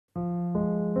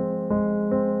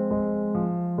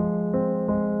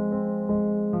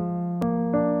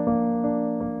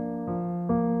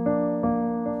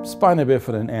Spina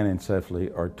bifida and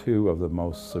anencephaly are two of the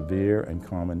most severe and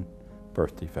common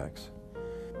birth defects,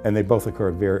 and they both occur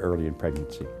very early in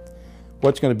pregnancy.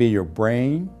 What's going to be your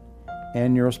brain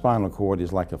and your spinal cord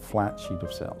is like a flat sheet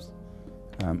of cells.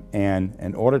 And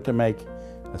in order to make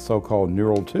a so-called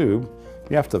neural tube,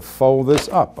 you have to fold this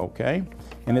up, okay?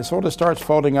 And it sort of starts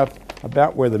folding up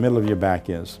about where the middle of your back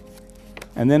is.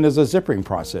 And then there's a zipping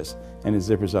process, and it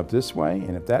zippers up this way,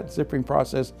 and if that zipping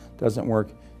process doesn't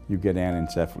work, you get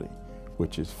anencephaly,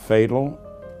 which is fatal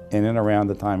in and around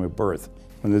the time of birth.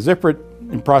 When the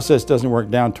zipping process doesn't work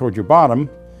down toward your bottom,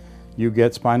 you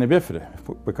get spina bifida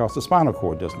because the spinal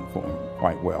cord doesn't form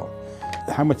quite well.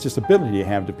 How much disability you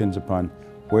have depends upon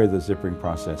where the zipping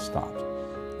process stops.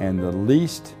 And the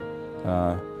least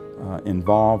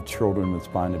involved children with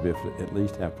spina bifida at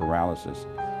least have paralysis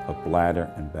of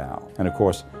bladder and bowel. And of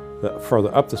course, the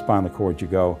further up the spinal cord you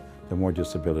go, the more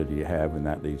disability you have, and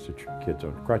that leads to kids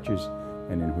on crutches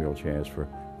and in wheelchairs for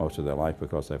most of their life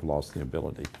because they've lost the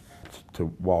ability to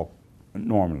walk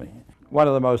normally. One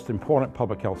of the most important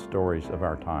public health stories of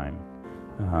our time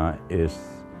is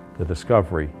the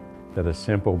discovery that a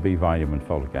simple B vitamin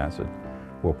folic acid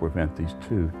will prevent these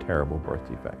two terrible birth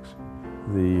defects.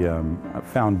 The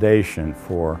foundation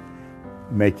for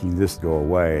making this go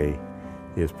away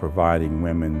is providing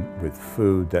women with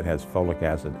food that has folic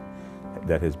acid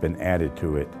that has been added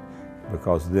to it,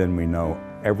 because then we know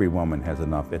every woman has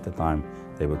enough at the time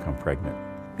they become pregnant.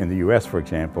 In the US, for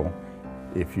example,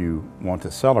 if you want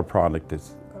to sell a product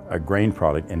that's a grain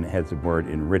product and it has the word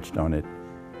enriched on it,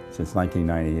 since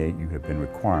 1998 you have been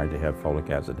required to have folic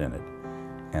acid in it.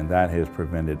 And that has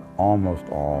prevented almost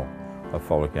all of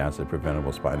folic acid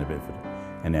preventable spina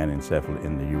bifida and anencephaly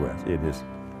in the US. It is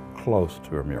close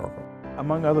to a miracle.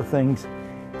 Among other things,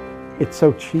 it's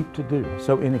so cheap to do,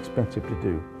 so inexpensive to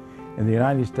do. In the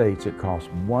United States, it costs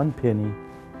 1 penny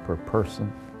per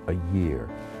person a year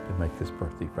to make this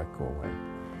birth defect go away.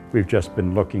 We've just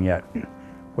been looking at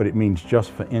what it means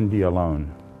just for India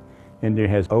alone. India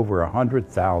has over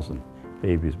 100,000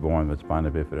 babies born with spina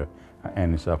bifida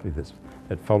and anencephaly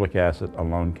that folic acid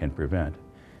alone can prevent.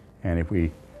 And if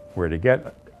we were to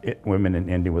get women in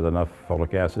India with enough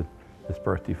folic acid, this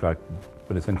birth defect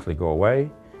would essentially go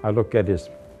away. I look at this,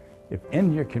 if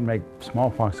India can make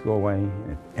smallpox go away,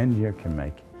 if India can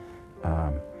make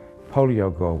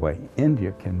polio go away,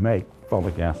 India can make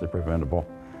folic acid preventable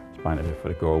spina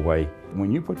bifida go away.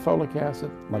 When you put folic acid,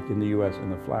 like in the US in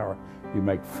the flour, you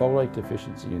make folate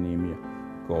deficiency anemia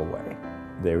go away.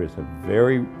 There is a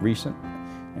very recent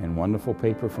and wonderful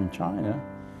paper from China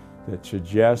that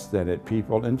suggests that at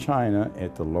people in China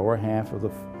at the lower half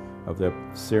of their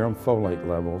serum folate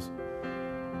levels,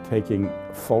 taking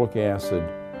folic acid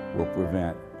will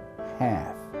prevent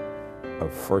half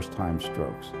of first-time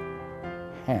strokes.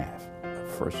 Half of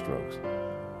first strokes.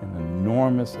 An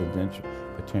enormous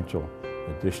potential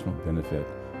additional benefit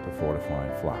to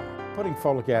fortifying flour. Putting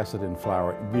folic acid in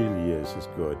flour really is as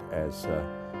good as,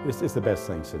 it's the best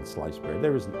thing since sliced bread.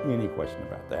 There isn't any question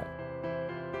about that.